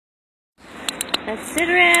Let's sit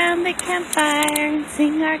around the campfire and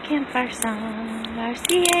sing our campfire song, our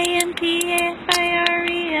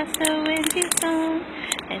C-A-M-P-F-I-R-E-S-O-N-G song.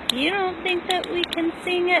 If you don't think that we can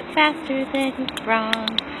sing it faster, then you're wrong.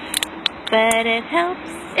 But it helps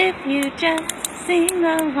if you just sing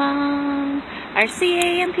along. Our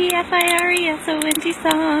C-A-M-P-F-I-R-E-S-O-N-G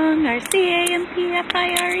song, our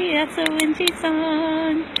C-A-M-P-F-I-R-E-S-O-N-G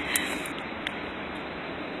song.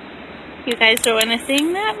 You guys don't want to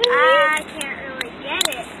sing that with me? I can't really get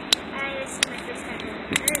it. This is my first time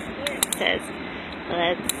hearing it. It says,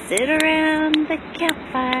 let's sit around the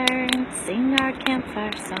campfire and sing our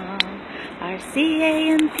campfire song, our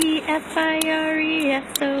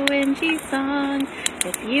C-A-M-P-F-I-R-E-S-O-N-G song.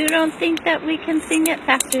 If you don't think that we can sing it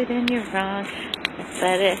faster, then you're wrong.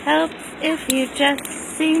 But it helps if you just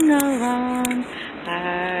sing along.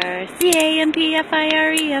 Our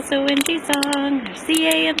C-A-M-P-F-I-R-E-S-O-N-G song, our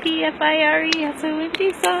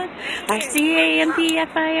C-A-M-P-F-I-R-E-S-O-N-G song, our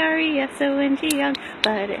C-A-M-P-F-I-R-E-S-O-N-G song.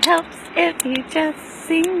 But it helps if you just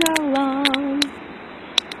sing along.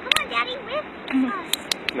 Come on, Daddy, with us.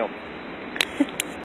 No.